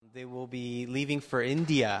They will be leaving for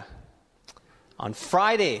India on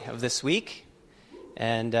Friday of this week.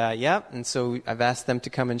 And so I've asked them to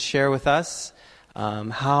come and share with us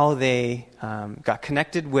how they got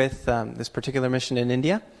connected with this particular mission in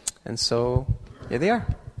India. And so here they are.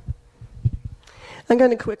 I'm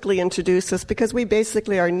going to quickly introduce us because we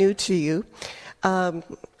basically are new to you.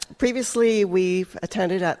 Previously, we've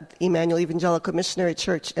attended at Emmanuel Evangelical Missionary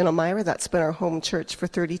Church in Elmira. That's been our home church for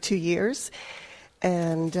 32 years.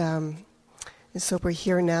 And so we're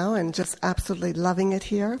here now and just absolutely loving it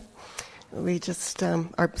here. We just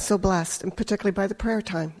are so blessed, and particularly by the prayer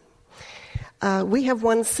time. We have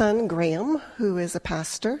one son, Graham, who is a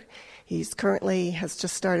pastor. He's currently has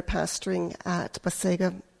just started pastoring at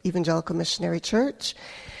Wasaga Evangelical Missionary Church.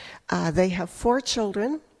 They have 4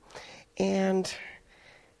 children, and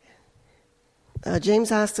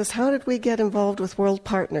James asked us, how did we get involved with World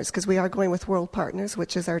Partners? Because we are going with World Partners,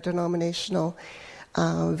 which is our denominational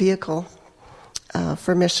vehicle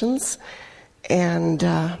for missions. And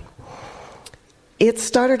it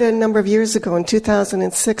started a number of years ago. In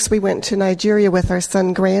 2006, we went to Nigeria with our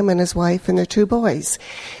son Graham and his wife and their 2 boys.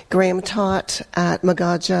 Graham taught at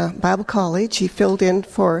Magaja Bible College. He filled in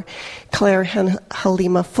for Claire and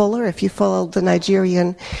Halima Fuller. If you followed the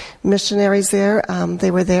Nigerian missionaries there,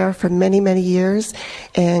 they were there for many, many years.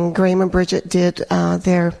 And Graham and Bridget did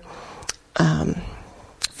their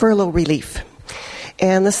furlough relief.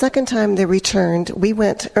 And the second time they returned,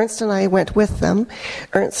 Ernst and I went with them.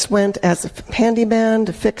 Ernst went as a handyman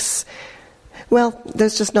to fix,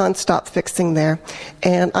 there's just nonstop fixing there.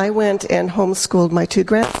 And I went and homeschooled my 2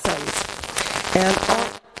 grandsons.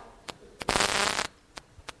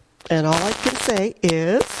 And all I can say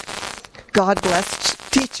is, God bless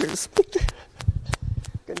teachers.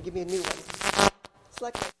 Going to give me a new one.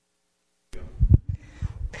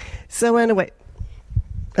 So anyway,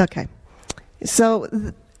 okay. So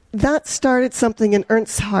that started something in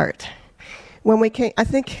Ernst's heart. When we came, I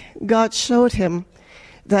think God showed him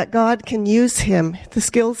that God can use him, the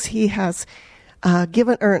skills he has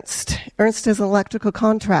given Ernst. Ernst is an electrical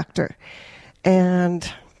contractor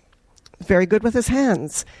and very good with his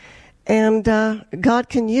hands. And God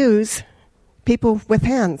can use people with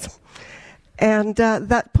hands. And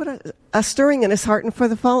that put a stirring in his heart. And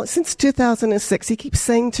since 2006, he keeps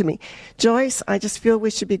saying to me, Joyce, I just feel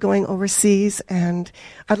we should be going overseas, and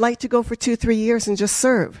I'd like to go for 2-3 years and just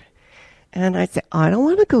serve. And I say, I don't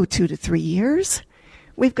want to go 2 to 3 years.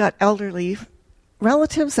 We've got elderly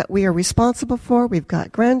relatives that we are responsible for. We've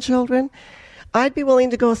got grandchildren. I'd be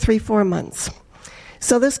willing to go 3-4 months.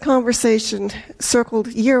 So this conversation circled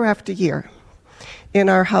year after year in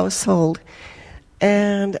our household.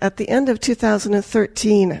 And at the end of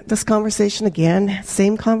 2013, this conversation again,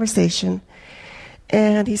 same conversation.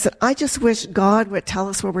 And he said, I just wish God would tell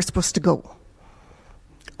us where we're supposed to go.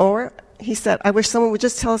 Or he said, I wish someone would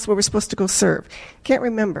just tell us where we're supposed to go serve. Can't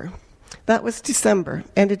remember. That was December,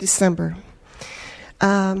 end of December.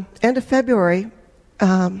 End of February,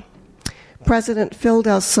 President Phil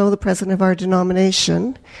Delso, the president of our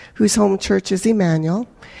denomination, whose home church is Emmanuel,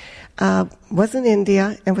 was in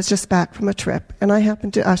India and was just back from a trip. And I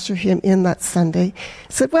happened to usher him in that Sunday.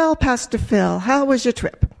 Said, well, Pastor Phil, how was your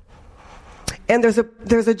trip? And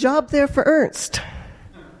there's a job there for Ernst.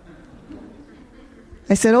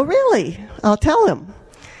 I said, oh, really? I'll tell him.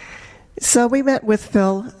 So we met with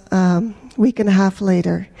Phil a week and a half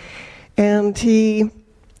later. And he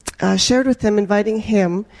shared with them, inviting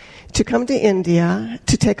him to come to India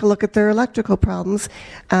to take a look at their electrical problems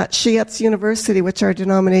at Shiatz University, which our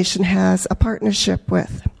denomination has a partnership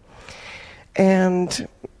with. And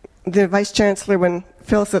the Vice Chancellor, when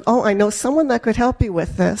Phil said, oh, I know someone that could help you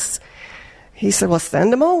with this, he said, well,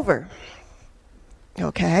 send him over.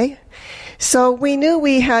 Okay. So we knew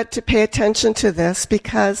we had to pay attention to this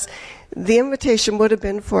because the invitation would have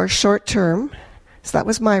been for a short term. So that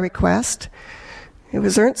was my request. It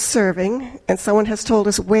was Ernst serving, and someone has told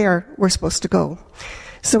us where we're supposed to go.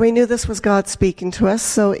 So we knew this was God speaking to us.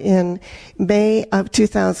 So in May of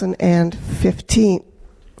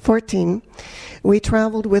 2014, we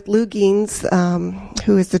traveled with Lou Geens,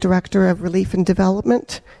 who is the Director of Relief and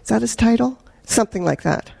Development. Is that his title? Something like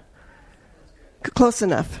that. Close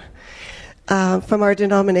enough. From our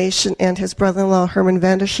denomination, and his brother-in-law, Herman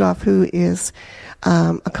Vandershoff, who is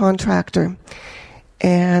a contractor.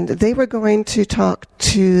 And they were going to talk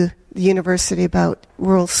to the university about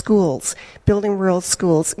rural schools, building rural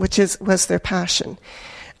schools, which was their passion.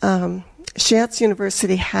 Shiatz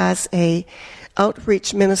University has a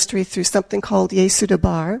outreach ministry through something called Yesu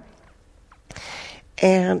Dabar.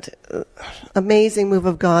 And amazing move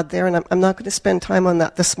of God there, and I'm not going to spend time on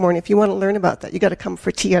that this morning. If you want to learn about that, you got to come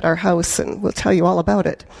for tea at our house, and we'll tell you all about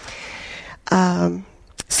it.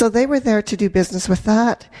 So they were there to do business with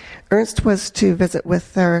that. Ernst was to visit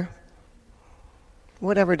with their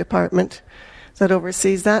whatever department that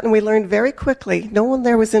oversees that, and we learned very quickly no one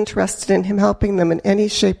there was interested in him helping them in any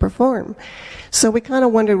shape or form. So we kind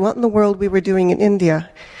of wondered what in the world we were doing in India,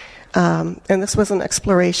 and this was an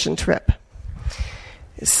exploration trip.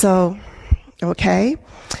 So, okay.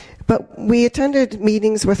 But we attended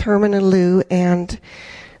meetings with Herman and Lou, and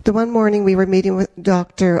the one morning we were meeting with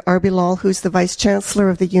Dr. R. Bilal, who's the Vice Chancellor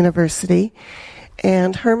of the university,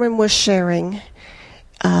 and Herman was sharing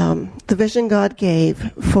the vision God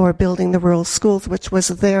gave for building the rural schools, which was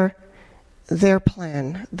their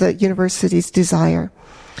plan, the university's desire.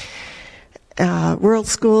 Rural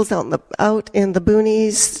schools out in the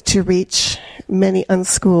boonies to reach many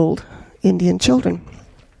unschooled Indian children.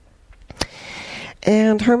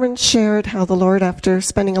 And Herman shared how the Lord, after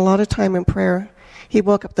spending a lot of time in prayer, he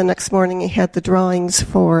woke up the next morning, he had the drawings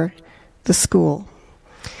for the school.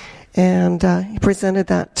 And he presented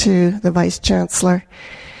that to the Vice Chancellor.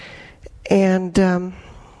 And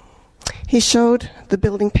he showed the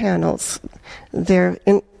building panels. They're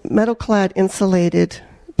metal-clad insulated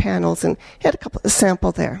panels, and he had a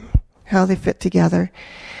sample there, how they fit together.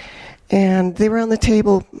 And they were on the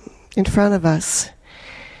table in front of us.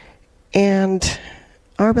 And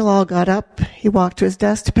R. Bilal got up, he walked to his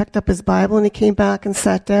desk, he picked up his Bible, and he came back and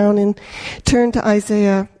sat down and turned to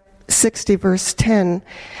Isaiah 60, verse 10,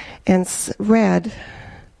 and read,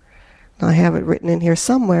 I have it written in here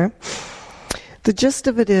somewhere, the gist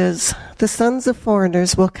of it is, the sons of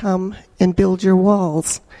foreigners will come and build your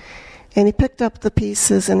walls. And he picked up the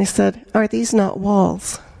pieces and he said, are these not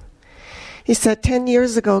walls? He said, 10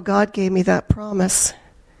 years ago, God gave me that promise.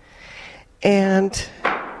 And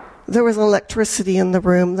there was electricity in the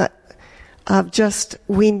room that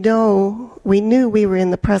we knew we were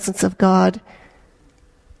in the presence of God,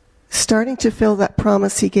 starting to feel that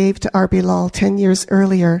promise he gave to R. Bilal 10 years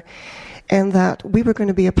earlier, and that we were going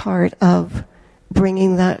to be a part of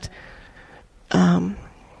bringing that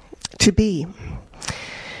to be.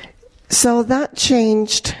 So that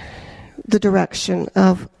changed the direction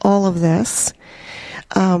of all of this.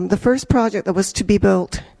 The first project that was to be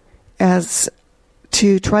built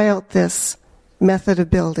to try out this method of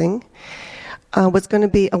building was going to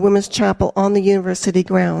be a women's chapel on the university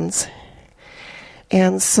grounds.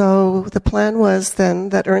 And so the plan was then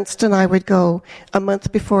that Ernst and I would go a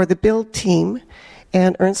month before the build team,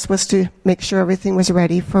 and Ernst was to make sure everything was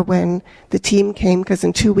ready for when the team came, because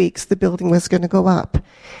in 2 weeks the building was going to go up.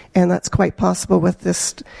 And that's quite possible with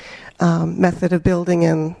this method of building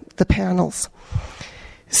and the panels.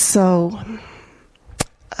 So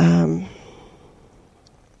I'm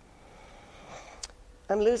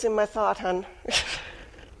losing my thought, hon.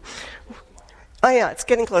 Oh yeah, it's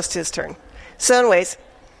getting close to his turn. So anyways,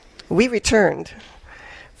 we returned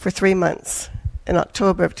for 3 months in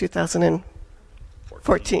October of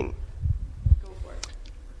 2014.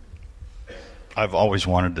 I've always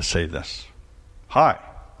wanted to say this. Hi,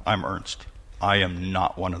 I'm Ernst. I am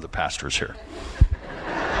not one of the pastors here.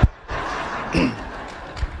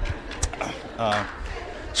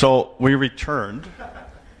 So we returned,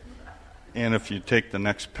 and if you take the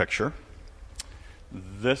next picture,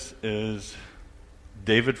 this is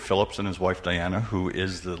David Phillips and his wife Diana, who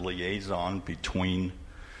is the liaison between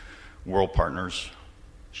World Partners,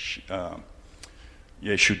 Yeshu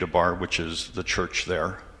Dabar, which is the church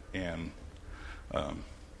there, and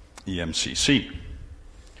EMCC.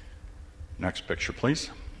 Next picture, please.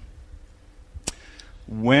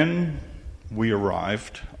 When we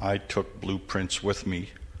arrived, I took blueprints with me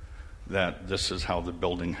that this is how the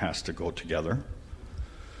building has to go together.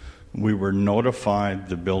 We were notified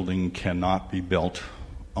the building cannot be built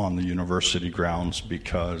on the university grounds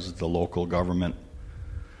because the local government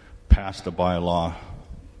passed a bylaw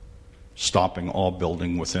stopping all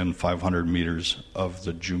building within 500 meters of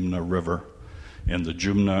the Jumna River, and the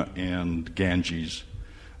Jumna and Ganges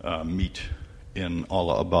meet in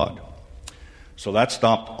Allahabad. So that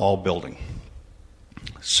stopped all building.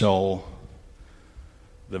 So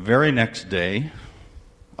the very next day,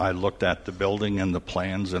 I looked at the building and the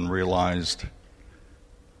plans and realized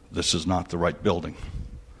this is not the right building.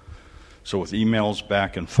 So with emails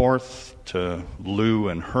back and forth to Lou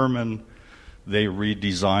and Herman, they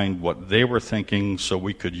redesigned what they were thinking so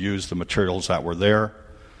we could use the materials that were there.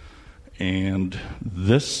 And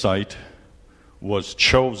this site was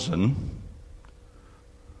chosen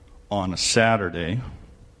on a Saturday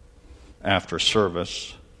after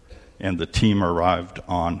service, and the team arrived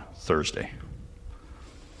on Thursday.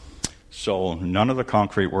 So none of the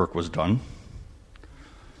concrete work was done.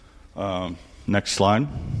 Next slide.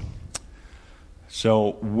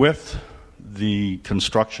 So with the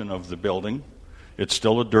construction of the building, it's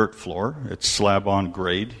still a dirt floor. It's slab on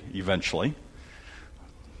grade eventually.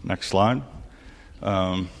 Next slide.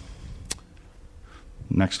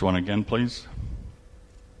 Next one again, please.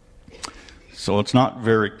 So it's not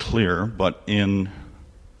very clear, but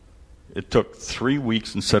it took 3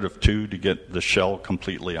 weeks instead of 2 to get the shell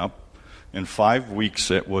completely up. In 5 weeks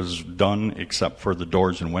it was done except for the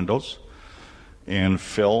doors and windows. And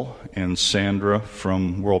Phil and Sandra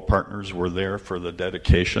from World Partners were there for the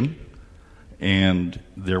dedication. And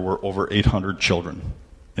there were over 800 children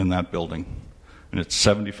in that building. And it's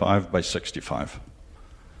 75 by 65.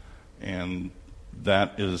 And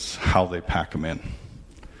that is how they pack them in.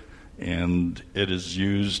 And it is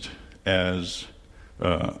used as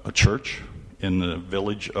a church in the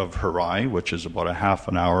village of Harai, which is about a half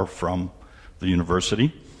an hour from the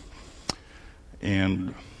university.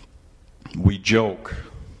 And we joke,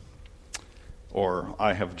 or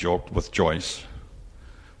I have joked with Joyce,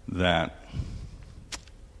 that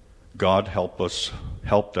God helped us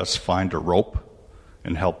find a rope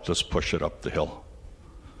and helped us push it up the hill.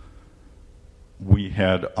 We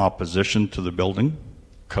had opposition to the building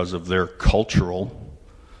because of their cultural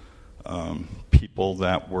people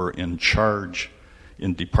that were in charge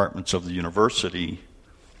in departments of the university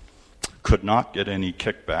could not get any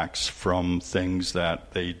kickbacks from things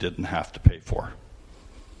that they didn't have to pay for.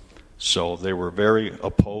 So they were very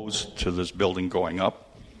opposed to this building going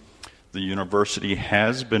up. The university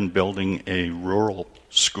has been building a rural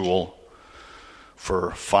school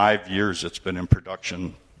for 5 years. It's been in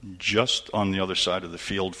production just on the other side of the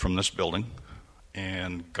field from this building,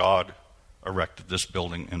 and God erected this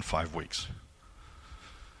building in 5 weeks.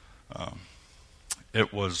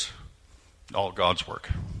 It was all God's work.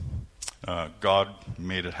 God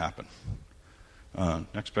made it happen.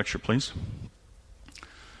 Next picture, please.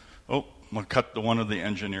 Oh, I'm going to cut one of the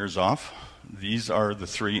engineers off. These are the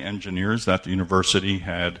 3 engineers that the university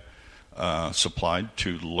had supplied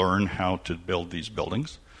to learn how to build these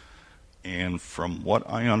buildings. And from what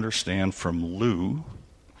I understand from Lou,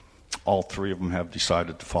 all 3 of them have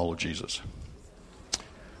decided to follow Jesus.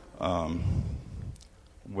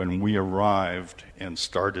 When we arrived and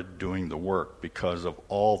started doing the work, because of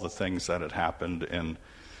all the things that had happened in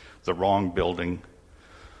the wrong building,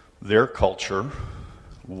 their culture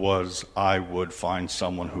was I would find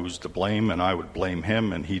someone who's to blame, and I would blame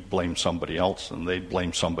him, and he'd blame somebody else, and they'd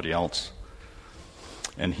blame somebody else.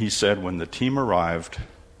 And he said when the team arrived,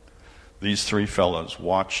 these 3 fellows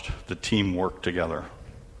watched the team work together,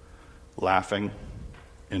 laughing,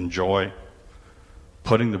 in joy,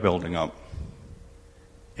 putting the building up.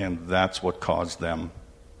 And that's what caused them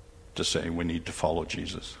to say we need to follow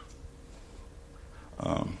Jesus.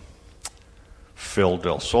 Phil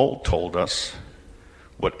Del Sol told us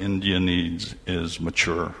what India needs is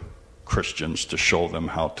mature Christians to show them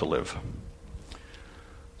how to live.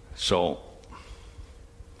 So,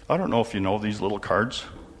 I don't know if you know these little cards.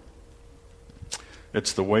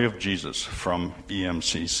 It's the Way of Jesus from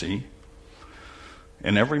EMCC.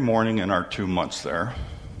 And every morning in our 2 months there,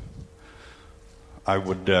 I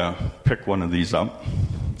would pick one of these up,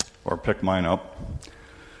 or pick mine up.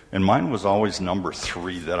 And mine was always number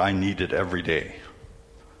 3 that I needed every day.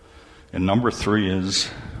 And number 3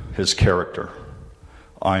 is his character.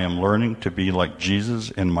 I am learning to be like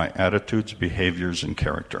Jesus in my attitudes, behaviors, and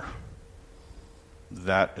character.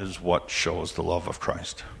 That is what shows the love of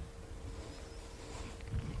Christ.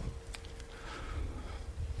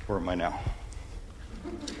 Where am I now?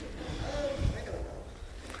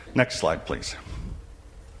 Next slide, please.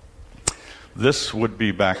 This would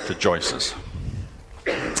be back to Joyce's.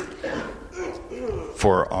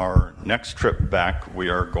 For our next trip back, we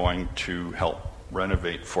are going to help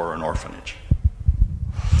renovate for an orphanage.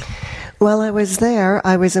 While I was there,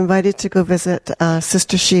 I was invited to go visit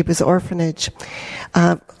Sister Sheba's orphanage.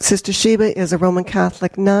 Sister Sheba is a Roman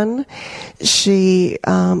Catholic nun. She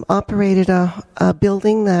operated a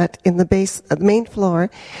building that in the main floor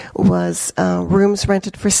was rooms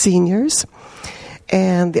rented for seniors.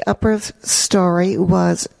 And the upper story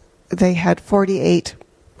was they had 48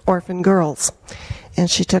 orphan girls. And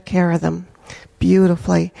she took care of them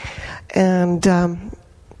beautifully. And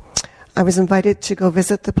I was invited to go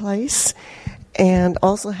visit the place, and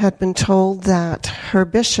also had been told that her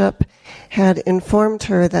bishop had informed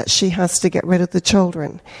her that she has to get rid of the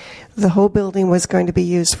children. The whole building was going to be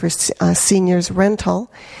used for seniors'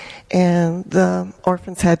 rental, and the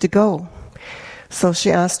orphans had to go. So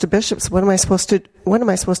she asked the bishops, what am I supposed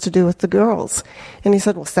to do with the girls? And he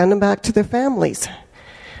said, well, send them back to their families.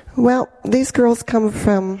 Well, these girls come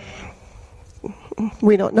from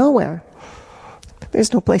we don't know where.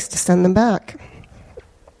 There's no place to send them back.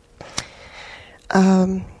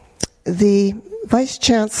 The Vice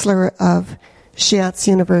Chancellor of Shiatse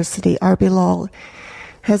University, R.B. Lal,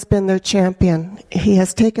 has been their champion. He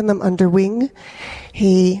has taken them under wing.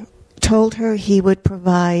 He told her he would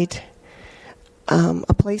provide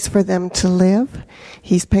a place for them to live.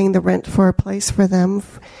 He's paying the rent for a place for them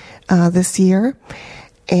this year,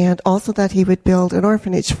 and also that he would build an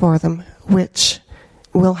orphanage for them, which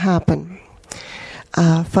will happen.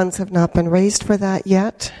 Funds have not been raised for that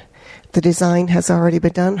yet. The design has already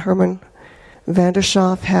been done. Herman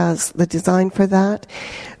Vandershoff has the design for that.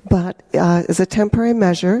 But as a temporary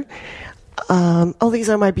measure, these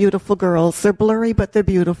are my beautiful girls. They're blurry, but they're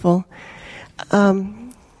beautiful.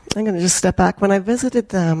 I'm going to just step back. When I visited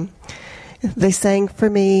them, they sang for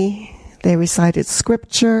me. They recited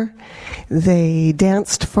scripture. They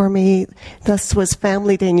danced for me. This was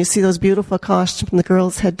family day, and you see those beautiful costumes. The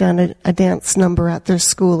girls had done a dance number at their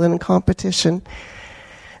school in a competition.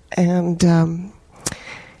 And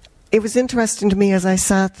it was interesting to me as I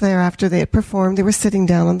sat there after they had performed. They were sitting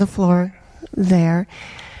down on the floor there.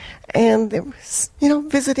 And they were,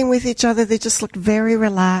 visiting with each other. They just looked very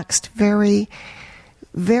relaxed, very,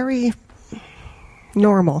 very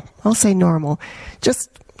normal. I'll say normal. Just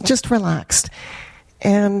relaxed.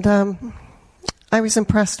 And I was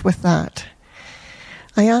impressed with that.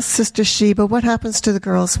 I asked Sister Sheba, what happens to the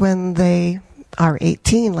girls when they are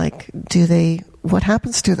 18? What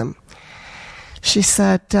happens to them? She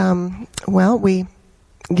said, we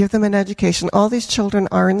give them an education. All these children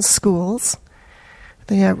are in schools.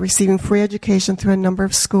 They are receiving free education through a number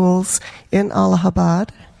of schools in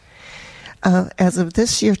Allahabad. As of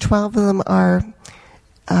this year, 12 of them are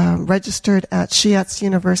registered at Shiatse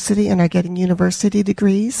University and are getting university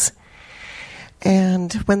degrees.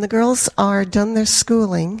 And when the girls are done their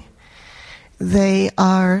schooling, they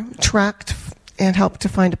are tracked and helped to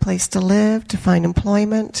find a place to live, to find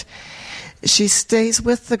employment. She stays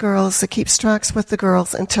with the girls, keeps tracks with the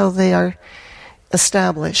girls until they are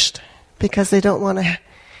established, because they don't want to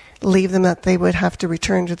leave them that they would have to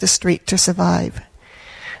return to the street to survive.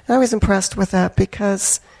 And I was impressed with that,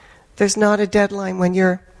 because there's not a deadline when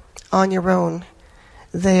you're on your own.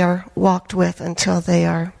 They are walked with until they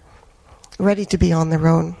are ready to be on their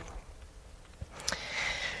own.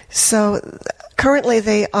 So currently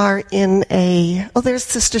they are in there's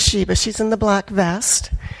Sister Sheba. She's in the black vest.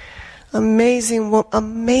 Amazing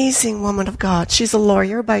woman of God. She's a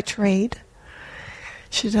lawyer by trade.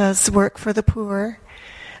 She does work for the poor.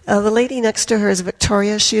 The lady next to her is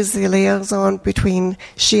Victoria. She is the liaison between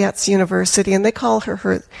Shiatse University, and they call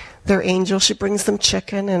her their angel. She brings them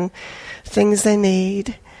chicken and things they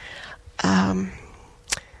need.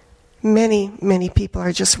 Many, many people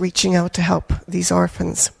are just reaching out to help these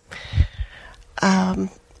orphans.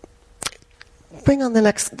 Bring on the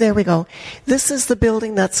next, there we go. This is the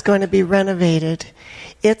building that's going to be renovated.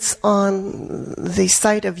 It's on the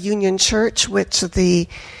site of Union Church, which the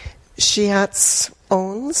Shiatse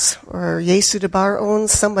owns, or Yesu Debar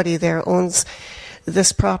owns. Somebody there owns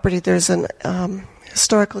this property. There's an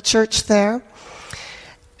historical church there,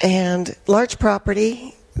 and large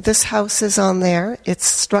property. This house is on there. It's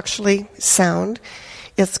structurally sound.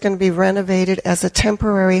 It's going to be renovated as a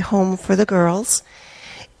temporary home for the girls.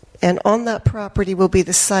 And on that property will be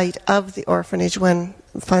the site of the orphanage when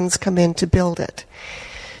funds come in to build it.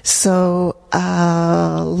 So,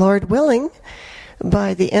 Lord willing,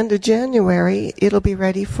 by the end of January, it'll be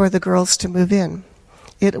ready for the girls to move in.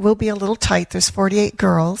 It will be a little tight. There's 48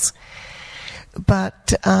 girls.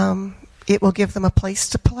 But it will give them a place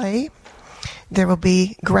to play. There will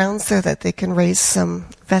be grounds there that they can raise some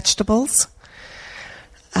vegetables.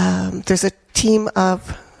 There's a team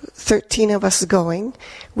of 13 of us going.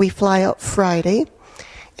 We fly out Friday,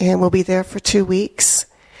 and we'll be there for 2 weeks.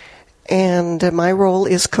 And my role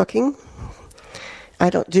is cooking. I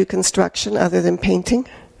don't do construction other than painting.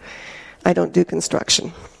 I don't do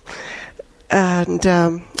construction. And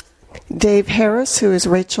Dave Harris, who is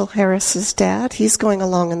Rachel Harris's dad, he's going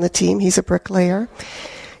along in the team. He's a bricklayer.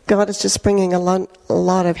 God is just bringing a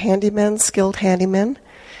lot of handymen, skilled handymen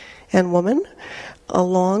and women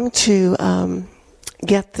along to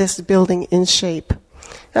get this building in shape.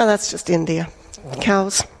 Now that's just India.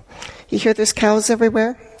 Cows. You hear there's cows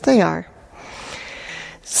everywhere? They are.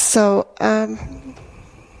 So,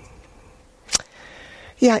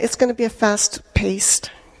 it's going to be a fast-paced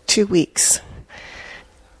 2 weeks.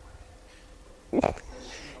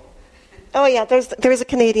 Oh yeah, there's a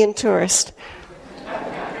Canadian tourist.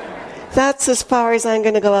 That's as far as I'm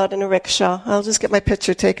going to go out in a rickshaw. I'll just get my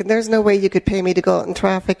picture taken. There's no way you could pay me to go out in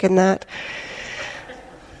traffic in that.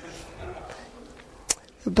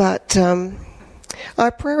 But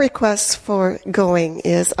our prayer request for going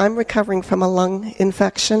is, I'm recovering from a lung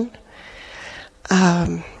infection.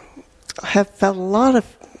 I have felt a lot of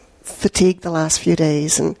fatigue the last few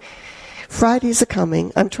days, and Fridays are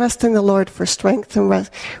coming. I'm trusting the Lord for strength and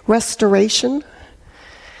restoration,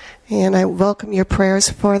 and I welcome your prayers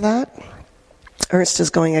for that. Ernst is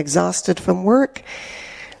going exhausted from work,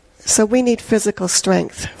 so we need physical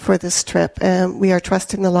strength for this trip, and we are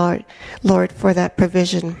trusting the Lord for that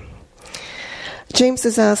provision. James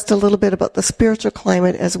has asked a little bit about the spiritual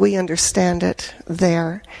climate as we understand it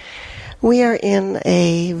there. We are in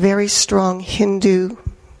a very strong Hindu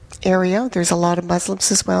area. There's a lot of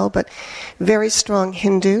Muslims as well, but very strong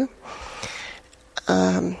Hindu.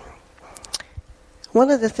 One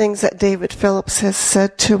of the things that David Phillips has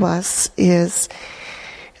said to us is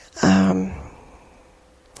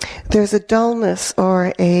there's a dullness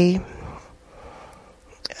or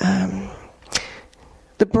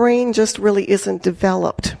the brain just really isn't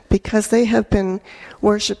developed because they have been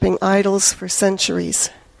worshiping idols for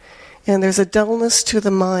centuries. And there's a dullness to the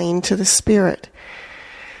mind, to the spirit.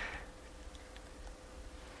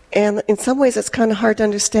 And in some ways it's kind of hard to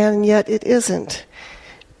understand, and yet it isn't.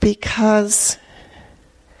 Because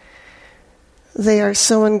they are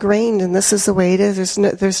so ingrained, and this is the way it is.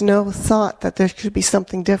 There's no thought that there could be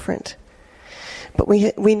something different. But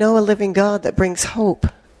we know a living God that brings hope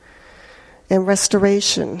and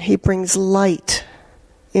restoration. He brings light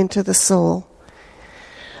into the soul.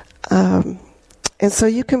 And so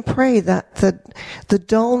you can pray that the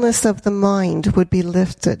dullness of the mind would be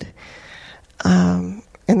lifted, and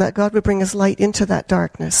that God would bring His light into that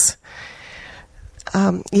darkness.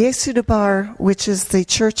 Yesudabar, which is the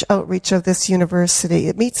church outreach of this university,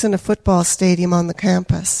 it meets in a football stadium on the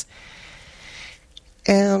campus.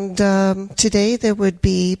 And today there would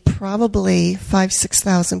be probably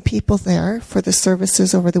 5,000-6,000 people there for the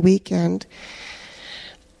services over the weekend.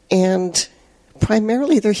 And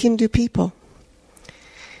primarily they're Hindu people.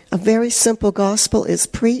 A very simple gospel is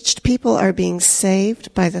preached. People are being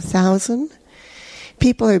saved by the thousand.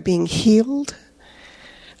 People are being healed.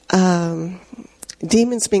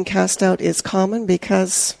 Demons being cast out is common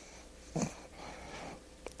because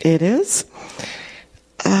it is.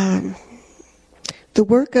 The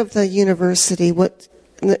work of the university,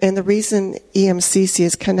 and the reason EMCC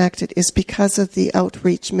is connected is because of the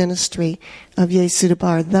outreach ministry of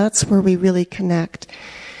Yesudabar. That's where we really connect.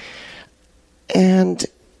 And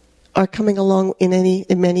are coming along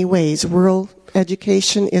in many ways. Rural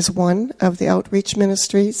education is one of the outreach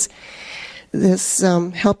ministries. This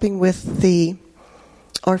helping with the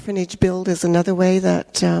orphanage build is another way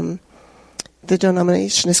that the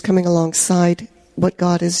denomination is coming alongside what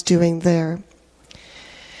God is doing there.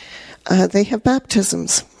 They have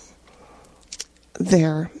baptisms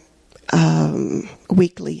there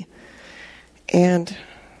weekly. And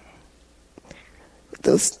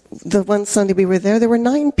the one Sunday we were there were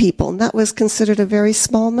 9 people, and that was considered a very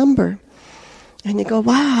small number. And you go,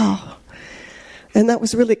 wow. And that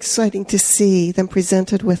was really exciting to see them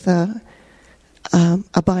presented with a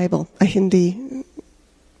Bible, a Hindi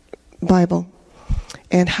Bible,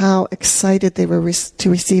 and how excited they were to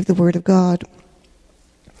receive the Word of God.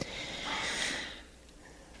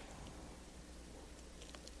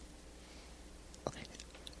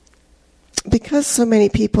 Because so many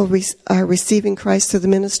people are receiving Christ through the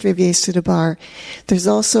ministry of Yesudabar, there's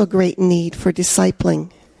also a great need for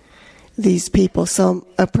discipling these people. So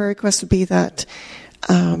a prayer request would be that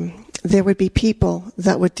there would be people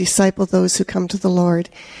that would disciple those who come to the Lord.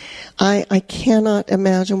 I cannot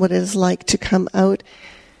imagine what it is like to come out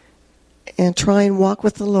and try and walk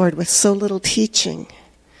with the Lord with so little teaching.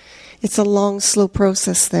 It's a long, slow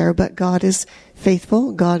process there, but God is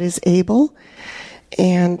faithful, God is able,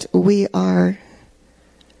 and we are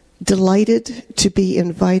delighted to be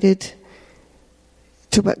invited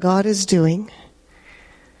to what God is doing,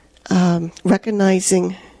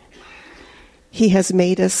 recognizing He has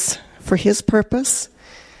made us for His purpose,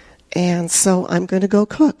 and so I'm going to go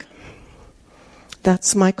cook.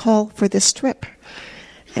 That's my call for this trip.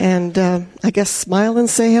 And I guess smile and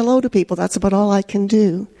say hello to people. That's about all I can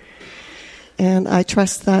do. And I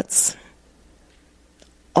trust that's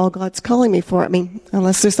all God's calling me for. I mean,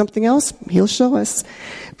 unless there's something else, He'll show us.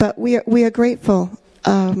 But we are grateful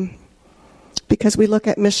because we look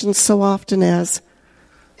at missions so often as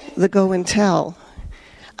the go and tell.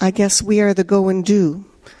 I guess we are the go and do.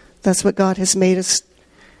 That's what God has made us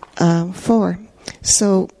for.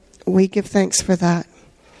 So we give thanks for that.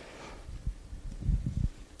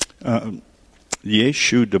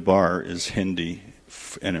 Yeshu Dabar is Hindi,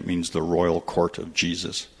 and it means the royal court of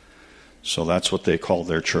Jesus. So that's what they call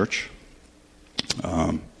their church.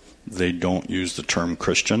 They don't use the term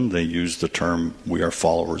Christian. They use the term, we are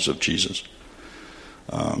followers of Jesus.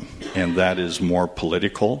 And that is more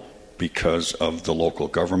political because of the local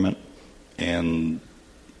government and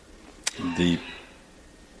the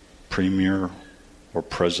premier or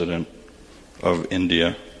president of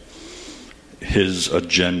India. His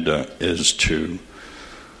agenda is to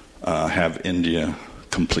have India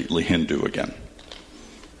completely Hindu again.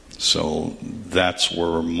 So that's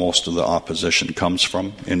where most of the opposition comes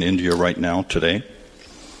from in India right now, today.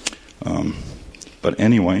 But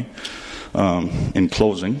anyway, in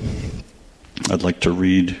closing, I'd like to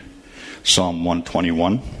read Psalm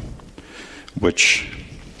 121, which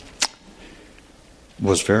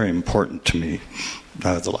was very important to me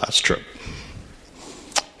the last trip.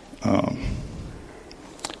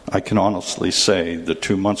 I can honestly say the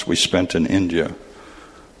 2 months we spent in India,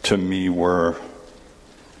 to me, were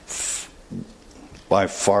by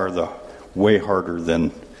far way harder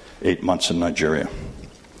than 8 months in Nigeria.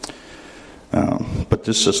 But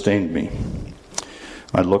this sustained me.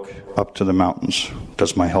 I look up to the mountains.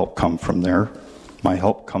 Does my help come from there? My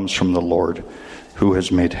help comes from the Lord, who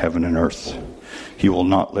has made heaven and earth. He will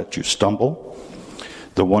not let you stumble.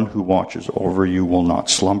 The one who watches over you will not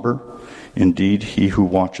slumber. Indeed, he who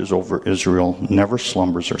watches over Israel never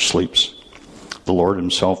slumbers or sleeps. The Lord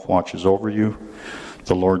himself watches over you.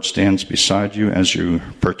 The Lord stands beside you as your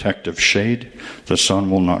protective shade. The sun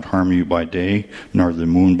will not harm you by day, nor the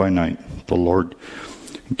moon by night. The Lord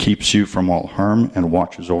keeps you from all harm and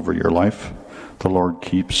watches over your life. The Lord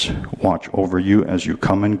keeps watch over you as you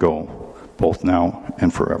come and go, both now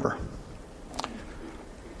and forever.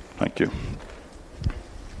 Thank you.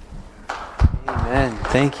 Amen.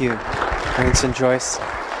 Thank you, Ernst and Joyce.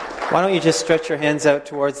 Why don't you just stretch your hands out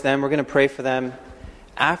towards them? We're going to pray for them.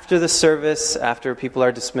 After the service, after people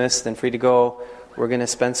are dismissed and free to go, we're going to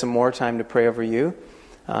spend some more time to pray over you.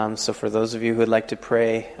 So for those of you who would like to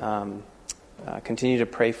pray, continue to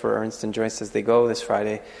pray for Ernst and Joyce as they go this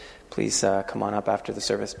Friday. Please come on up after the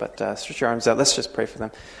service. But stretch your arms out. Let's just pray for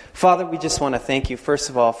them. Father, we just want to thank you, first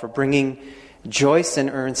of all, for bringing Joyce and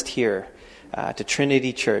Ernst here to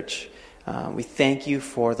Trinity Church. We thank you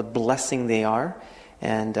for the blessing they are.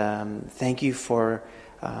 And thank you for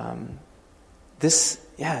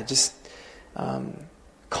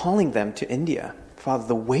calling them to India. Father,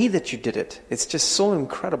 the way that you did it, it's just so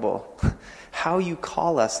incredible. How you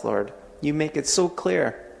call us, Lord. You make it so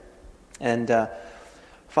clear. And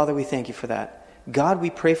Father, we thank you for that. God, we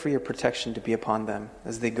pray for your protection to be upon them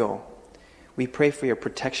as they go. We pray for your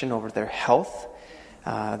protection over their health,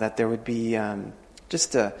 that there would be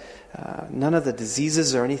none of the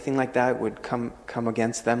diseases or anything like that would come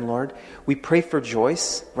against them, Lord. We pray for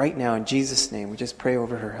Joyce right now in Jesus' name. We just pray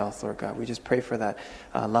over her health, Lord God. We just pray for that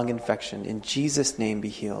lung infection. In Jesus' name, be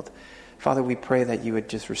healed. Father, we pray that you would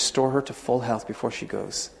just restore her to full health before she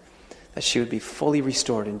goes, that she would be fully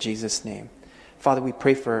restored in Jesus' name. Father, we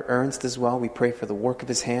pray for Ernst as well. We pray for the work of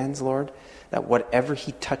his hands, Lord, that whatever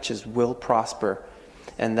he touches will prosper,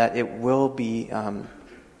 and that it will be...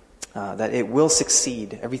 that it will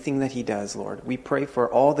succeed, everything that he does, Lord. We pray for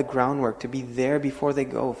all the groundwork to be there before they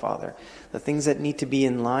go, Father. The things that need to be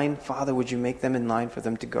in line, Father, would you make them in line for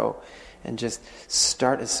them to go and just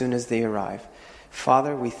start as soon as they arrive.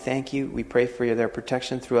 Father, we thank you. We pray for their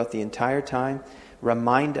protection throughout the entire time.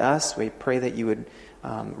 Remind us, we pray that you would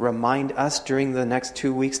remind us during the next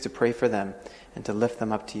 2 weeks to pray for them and to lift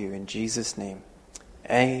them up to you in Jesus' name.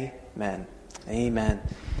 Amen. Amen.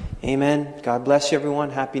 Amen. God bless you,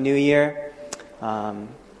 everyone. Happy New Year. And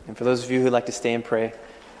for those of you who would like to stay and pray,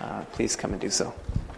 please come and do so.